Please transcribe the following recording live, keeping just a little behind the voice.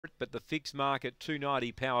but the fixed market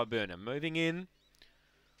 290 Power Burner. Moving in,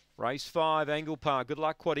 race 5, Angle-Park. Good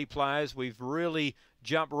luck, quaddie players. We've really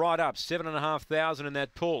jumped right up. 7,500 in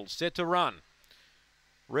that pull. Set to run.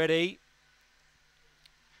 Ready.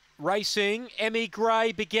 Racing, Emmy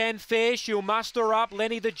Gray began fair. She'll muster up.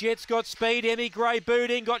 Lenny the Jet's got speed. Emmy Gray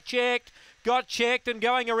booting, got checked, and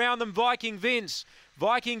going around them, Viking Vince.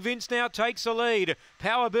 Viking Vince now takes the lead.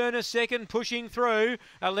 Power Burner second, pushing through.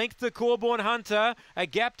 A length to Corborn Hunter. A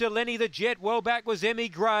gap to Lenny the Jet. Well back was Emmy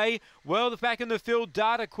Gray. Well back in the field,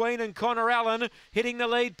 Data Queen and Connor Allen. Hitting the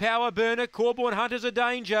lead, Power Burner. Corborn Hunter's a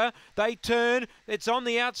danger. They turn. It's on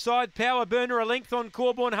the outside. Power Burner a length on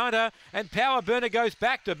Corborn Hunter. And Power Burner goes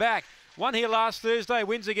back to back. Won here last Thursday,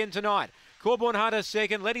 wins again tonight. Corborn Hunter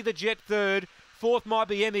second. Lenny the Jet third. Fourth might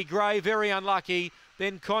be Emmy Gray, very unlucky.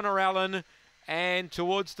 Then Connor Allen. And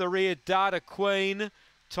towards the rear, Data Queen.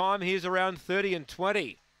 Time here's around 30 and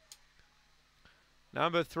 20.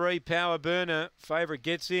 Number 3, Power Burner. Favourite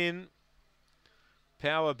gets in.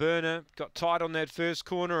 Power Burner got tight on that first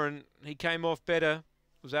corner and he came off better.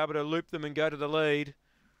 Was able to loop them and go to the lead.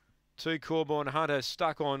 2, Corborn Hunter,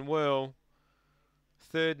 stuck on well.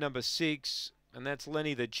 Third, number 6, and that's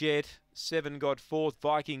Lenny the Jet. 7 got fourth,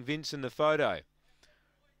 Viking Vince in the photo.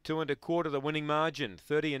 2 1/4 the winning margin,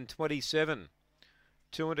 30 and 27.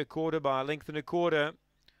 2 1/4 by a length and a quarter.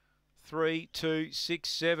 3, 2, 6,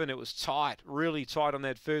 7. It was tight, really tight on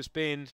that first bend.